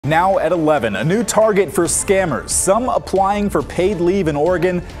now at 11. A new target for scammers. Some applying for paid leave in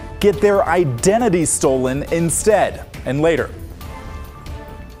Oregon get their identity stolen instead. And later.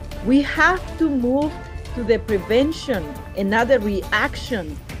 We have to move to the prevention and not the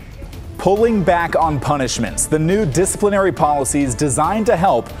reaction. Pulling back on punishments. The new disciplinary policies designed to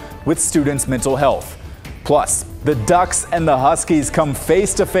help with students' mental health. Plus, the Ducks and the Huskies come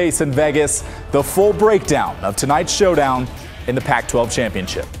face to face in Vegas. The full breakdown of tonight's showdown in the Pac-12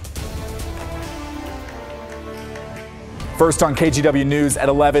 Championship. First on KGW News at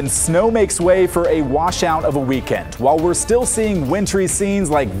 11, snow makes way for a washout of a weekend. While we're still seeing wintry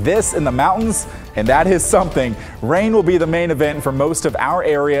scenes like this in the mountains, and that is something, rain will be the main event for most of our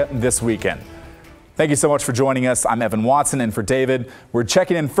area this weekend. Thank you so much for joining us. I'm Evan Watson, and for David, we're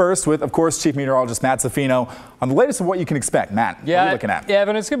checking in first with, of course, Chief Meteorologist Matt Zafino on the latest of what you can expect. Matt, what are you looking at? Yeah,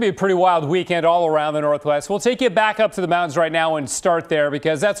 Evan, it's going to be a pretty wild weekend all around the Northwest. We'll take you back up to the mountains right now and start there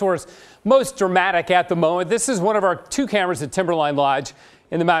because that's where it's most dramatic at the moment. This is one of our 2 cameras at Timberline Lodge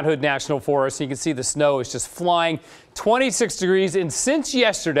in the Mount Hood National Forest. You can see the snow is just flying, 26 degrees, and since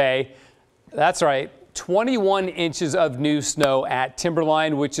yesterday, that's right, 21 inches of new snow at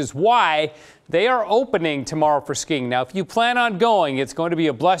Timberline, which is why they are opening tomorrow for skiing. Now, if you plan on going, it's going to be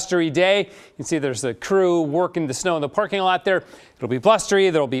a blustery day. You can see there's a crew working the snow in the parking lot there. It'll be blustery.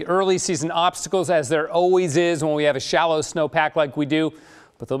 There'll be early season obstacles, as there always is when we have a shallow snowpack like we do.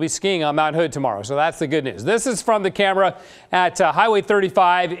 But they'll be skiing on Mount Hood tomorrow, so that's the good news. This is from the camera at Highway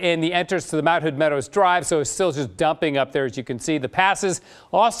 35 in the entrance to the Mount Hood Meadows Drive, so it's still just dumping up there, as you can see. The passes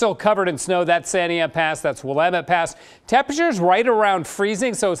all still covered in snow. That's Santiam Pass, that's Willamette Pass. Temperatures right around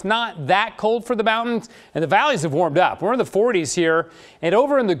freezing, so it's not that cold for the mountains, and the valleys have warmed up. We're in the 40s here, and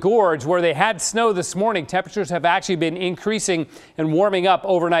over in the gorge where they had snow this morning, temperatures have actually been increasing and warming up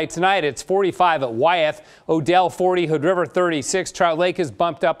overnight tonight. It's 45 at Wyeth, Odell 40, Hood River 36, Trout Lake is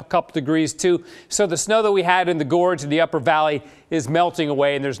bumped up a couple degrees too. So the snow that we had in the gorge in the upper valley is melting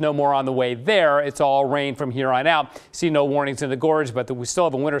away, and there's no more on the way there. It's all rain from here on out. See no warnings in the gorge, but we still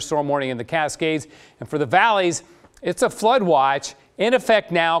have a winter storm warning in the Cascades. And for the valleys, it's a flood watch in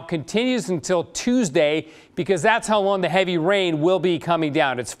effect now, continues until Tuesday, because that's how long the heavy rain will be coming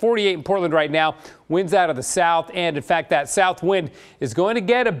down. It's 48 in Portland right now, winds out of the south, and in fact that south wind is going to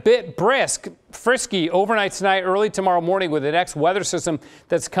get a bit frisky overnight tonight, early tomorrow morning with the next weather system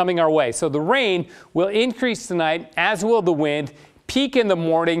that's coming our way. So the rain will increase tonight, as will the wind. Peak in the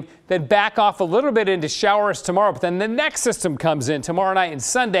morning, then back off a little bit into showers tomorrow. But then the next system comes in tomorrow night and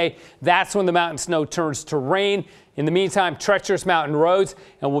Sunday. That's when the mountain snow turns to rain. In the meantime, treacherous mountain roads,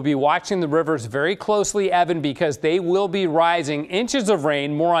 and we'll be watching the rivers very closely, Evan, because they will be rising inches of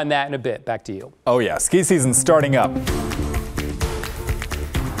rain. More on that in a bit. Back to you. Oh yeah, ski season's starting up.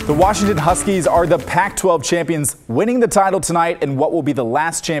 The Washington Huskies are the Pac-12 champions, winning the title tonight in what will be the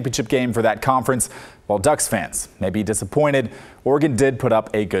last championship game for that conference. While Ducks fans may be disappointed, Oregon did put up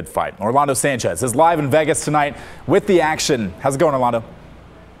a good fight. Orlando Sanchez is live in Vegas tonight with the action. How's it going, Orlando?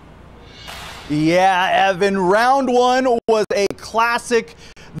 Yeah, Evan, round 1 was a classic.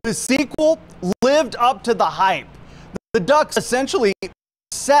 The sequel lived up to the hype. The Ducks essentially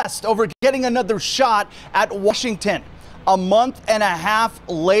obsessed over getting another shot at Washington. A month and a half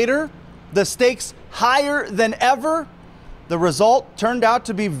later, the stakes higher than ever. The result turned out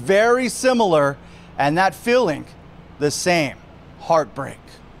to be very similar, and that feeling, the same. Heartbreak.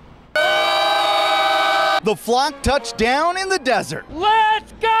 The flock touched down in the desert.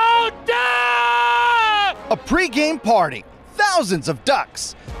 Let's go Ducks! A pre-game party, thousands of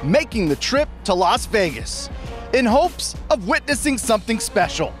Ducks making the trip to Las Vegas in hopes of witnessing something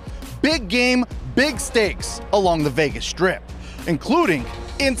special. Big game, big stakes along the Vegas Strip, including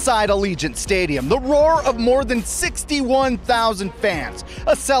inside Allegiant Stadium. The roar of more than 61,000 fans,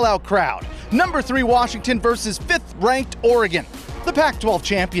 a sellout crowd. Number 3 Washington versus 5th-ranked Oregon, the Pac-12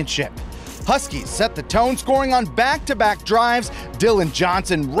 championship. Huskies set the tone, scoring on back-to-back drives. Dylan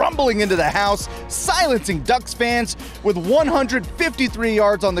Johnson rumbling into the house, silencing Ducks fans with 153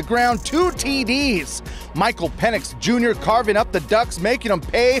 yards on the ground, 2 TDs. Michael Penix Jr. carving up the Ducks, making them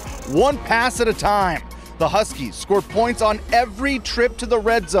pay one pass at a time. The Huskies scored points on every trip to the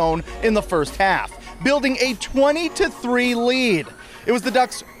red zone in the first half, building a 20-3 lead. It was the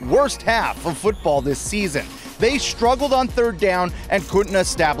Ducks' worst half of football this season. They struggled on third down and couldn't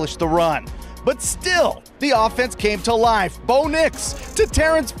establish the run. But still, the offense came to life. Bo Nix to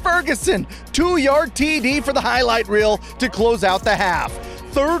Terrence Ferguson, 2-yard TD for the highlight reel to close out the half.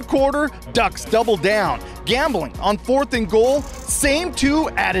 Third quarter, Ducks doubled down, gambling on 4th and goal, same 2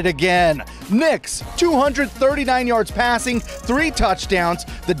 at it again. Nix, 239 yards passing, 3 touchdowns.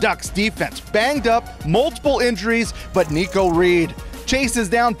 The Ducks defense banged up, multiple injuries, but Nico Reed chases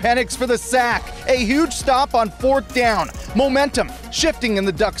down Penix for the sack. A huge stop on 4th down. Momentum shifting in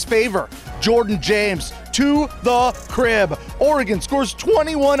the Ducks' favor. Jordan James to the crib. Oregon scores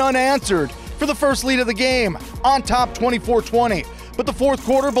 21 unanswered for the first lead of the game, on top 24-20. But the fourth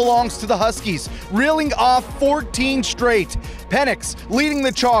quarter belongs to the Huskies, reeling off 14 straight. Penix leading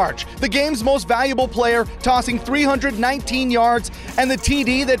the charge, the game's most valuable player, tossing 319 yards and the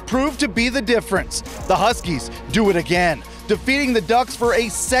TD that proved to be the difference. The Huskies do it again, defeating the Ducks for a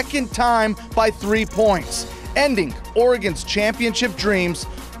second time by 3 points, ending Oregon's championship dreams,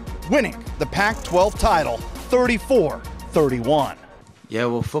 winning the Pac-12 title 34-31. Yeah,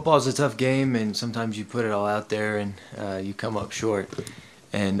 well, football is a tough game, and sometimes you put it all out there and you come up short.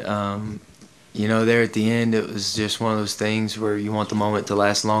 And, there at the end, it was just one of those things where you want the moment to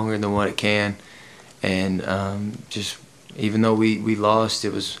last longer than what it can. And just even though we lost,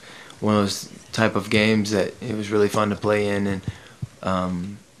 it was one of those type of games that it was really fun to play in. And,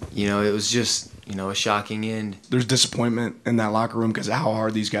 it was just, a shocking end. There's disappointment in that locker room because of how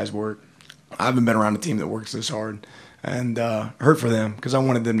hard these guys work. I haven't been around a team that works this hard. And hurt for them because I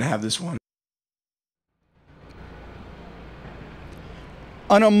wanted them to have this one.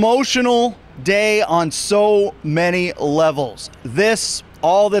 An emotional day on so many levels. This,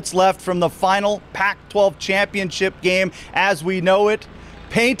 all that's left from the final Pac-12 championship game as we know it,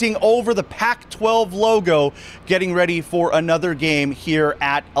 painting over the Pac-12 logo, getting ready for another game here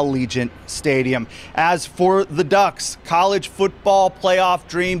at Allegiant Stadium. As for the Ducks, college football playoff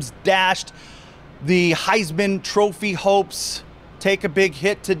dreams dashed. The Heisman Trophy hopes take a big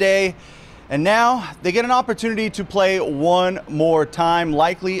hit today. And now they get an opportunity to play one more time,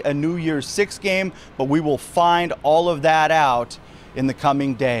 likely a New Year's Six game, but we will find all of that out in the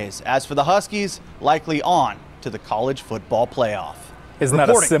coming days. As for the Huskies, likely on to the college football playoff. Isn't that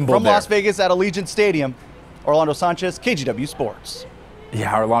a symbol from there? Las Vegas at Allegiant Stadium, Orlando Sanchez, KGW Sports.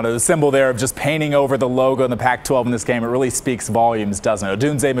 Yeah, Orlando, the symbol there of just painting over the logo in the Pac-12 in this game, it really speaks volumes, doesn't it?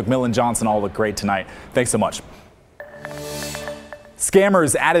 Odunze, McMillan, Johnson all look great tonight. Thanks so much.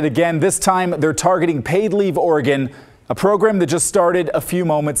 Scammers at it again. This time they're targeting Paid Leave Oregon, a program that just started a few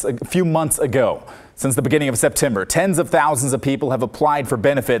months ago. Since the beginning of September, tens of thousands of people have applied for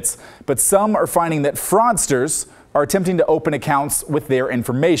benefits, but some are finding that fraudsters are attempting to open accounts with their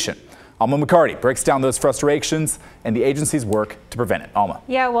information. Alma McCarty breaks down those frustrations and the agency's work to prevent it. Alma.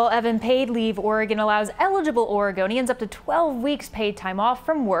 Yeah, well, Evan, Paid Leave Oregon allows eligible Oregonians up to 12 weeks paid time off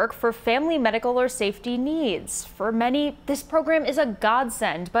from work for family, medical, or safety needs. For many, this program is a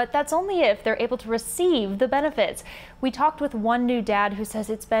godsend, but that's only if they're able to receive the benefits. We talked with one new dad who says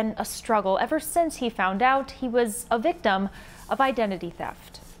it's been a struggle ever since he found out he was a victim of identity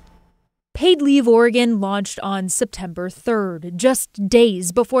theft. Paid Leave Oregon launched on September 3rd, just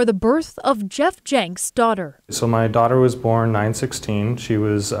days before the birth of Jeff Jenk's daughter. So my daughter was born 9/16. She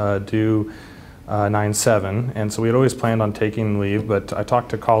was due 9/7, and so we had always planned on taking leave, but I talked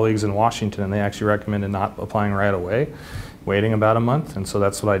to colleagues in Washington and they actually recommended not applying right away, waiting about a month, and so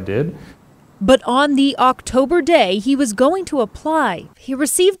that's what I did. But on the October day he was going to apply, he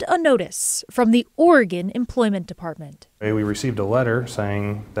received a notice from the Oregon Employment Department. We received a letter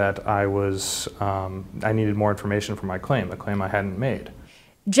saying that I needed more information for my claim, a claim I hadn't made.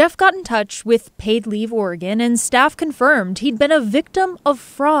 Jeff got in touch with Paid Leave Oregon and staff confirmed he'd been a victim of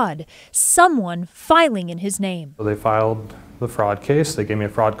fraud, someone filing in his name. So they filed the fraud case, they gave me a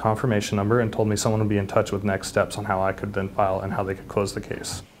fraud confirmation number and told me someone would be in touch with next steps on how I could then file and how they could close the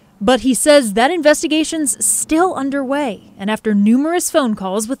case. But he says that investigation's still underway, and after numerous phone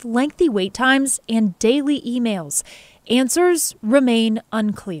calls with lengthy wait times and daily emails, answers remain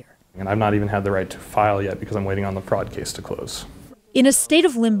unclear. And I've not even had the right to file yet because I'm waiting on the fraud case to close. In a state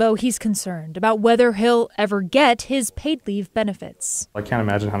of limbo, he's concerned about whether he'll ever get his paid leave benefits. I can't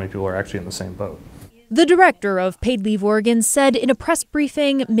imagine how many people are actually in the same boat. The director of Paid Leave Oregon said in a press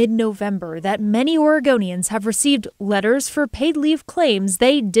briefing mid-November that many Oregonians have received letters for paid leave claims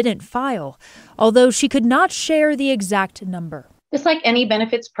they didn't file, although she could not share the exact number. Just like any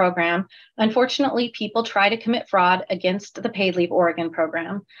benefits program, unfortunately, people try to commit fraud against the Paid Leave Oregon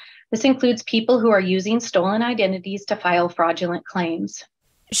program. This includes people who are using stolen identities to file fraudulent claims.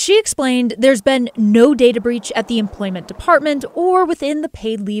 She explained there's been no data breach at the Employment Department or within the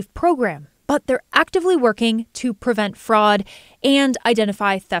paid leave program, but they're actively working to prevent fraud and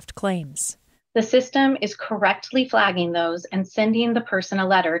identify theft claims. The system is correctly flagging those and sending the person a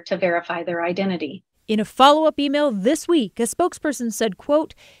letter to verify their identity. In a follow-up email this week, a spokesperson said,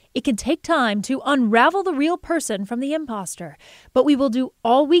 quote, "It can take time to unravel the real person from the imposter, but we will do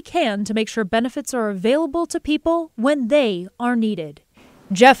all we can to make sure benefits are available to people when they are needed."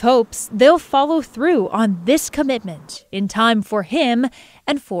 Jeff hopes they'll follow through on this commitment in time for him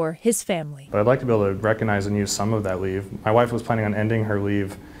and for his family. But I'd like to be able to recognize and use some of that leave. My wife was planning on ending her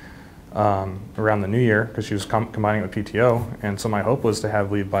leave around the new year because she was combining it with PTO, and so my hope was to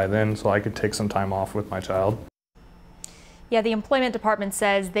have leave by then so I could take some time off with my child. Yeah, the employment department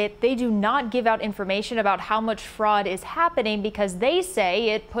says that they do not give out information about how much fraud is happening because they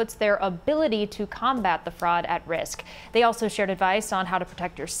say it puts their ability to combat the fraud at risk. They also shared advice on how to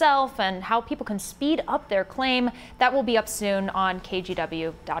protect yourself and how people can speed up their claim. That will be up soon on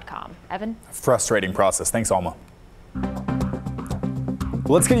KGW.com. Evan? Frustrating process. Thanks, Alma.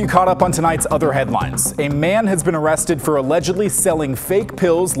 Let's get you caught up on tonight's other headlines. A man has been arrested for allegedly selling fake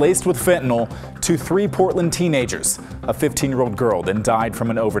pills laced with fentanyl to 3 Portland teenagers. A 15-year-old girl then died from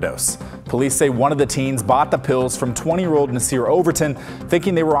an overdose. Police say one of the teens bought the pills from 20-year-old Nasir Overton,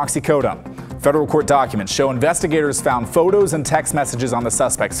 thinking they were oxycodone. Federal court documents show investigators found photos and text messages on the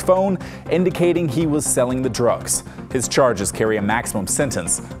suspect's phone indicating he was selling the drugs. His charges carry a maximum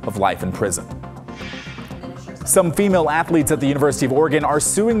sentence of life in prison. Some female athletes at the University of Oregon are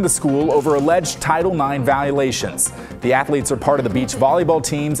suing the school over alleged Title IX violations. The athletes are part of the beach volleyball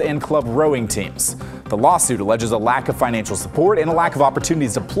teams and club rowing teams. The lawsuit alleges a lack of financial support and a lack of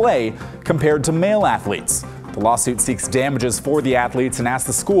opportunities to play compared to male athletes. The lawsuit seeks damages for the athletes and asks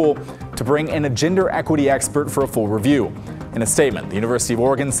the school to bring in a gender equity expert for a full review. In a statement, the University of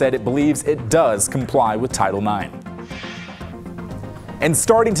Oregon said it believes it does comply with Title IX. And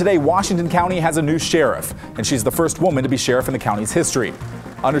starting today, Washington County has a new sheriff, and she's the first woman to be sheriff in the county's history.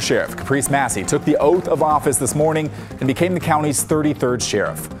 Under Sheriff Caprice Massey took the oath of office this morning and became the county's 33rd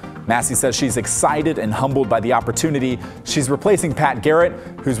sheriff. Massey says she's excited and humbled by the opportunity. She's replacing Pat Garrett,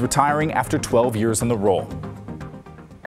 who's retiring after 12 years in the role.